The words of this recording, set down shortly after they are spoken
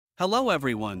Hello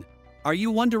everyone. Are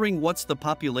you wondering what's the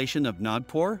population of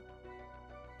Nagpur?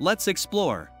 Let's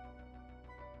explore.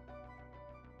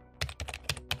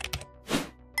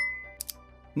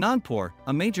 Nagpur,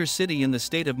 a major city in the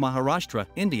state of Maharashtra,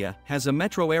 India, has a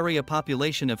metro area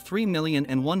population of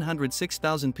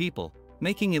 3,106,000 people,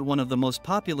 making it one of the most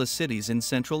populous cities in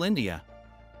central India.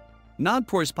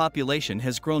 Nagpur's population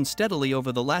has grown steadily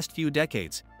over the last few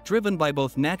decades, driven by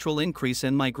both natural increase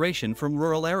and migration from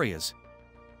rural areas.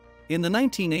 In the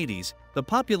 1980s, the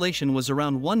population was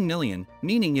around 1 million,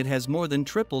 meaning it has more than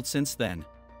tripled since then.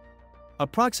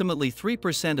 Approximately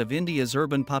 3% of India's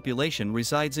urban population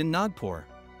resides in Nagpur.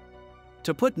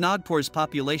 To put Nagpur's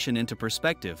population into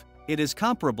perspective, it is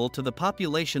comparable to the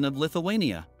population of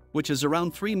Lithuania, which is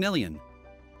around 3 million.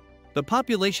 The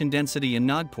population density in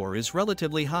Nagpur is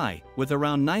relatively high, with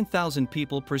around 9,000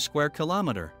 people per square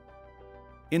kilometer.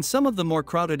 In some of the more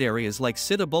crowded areas like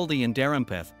Siddhaboldi and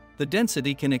Dharampeth, the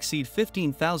density can exceed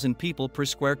 15,000 people per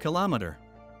square kilometer.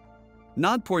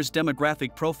 Nagpur's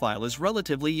demographic profile is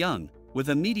relatively young, with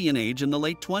a median age in the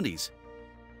late 20s.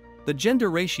 The gender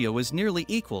ratio is nearly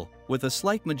equal, with a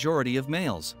slight majority of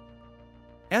males.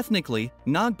 Ethnically,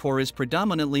 Nagpur is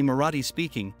predominantly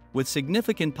Marathi-speaking, with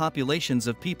significant populations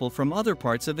of people from other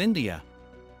parts of India.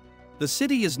 The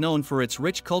city is known for its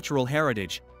rich cultural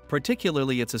heritage,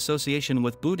 particularly its association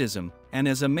with Buddhism, and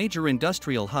as a major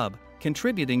industrial hub,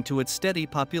 contributing to its steady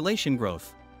population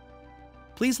growth.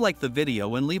 Please like the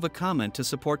video and leave a comment to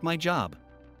support my job.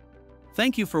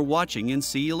 Thank you for watching and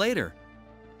see you later.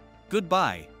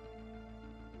 Goodbye.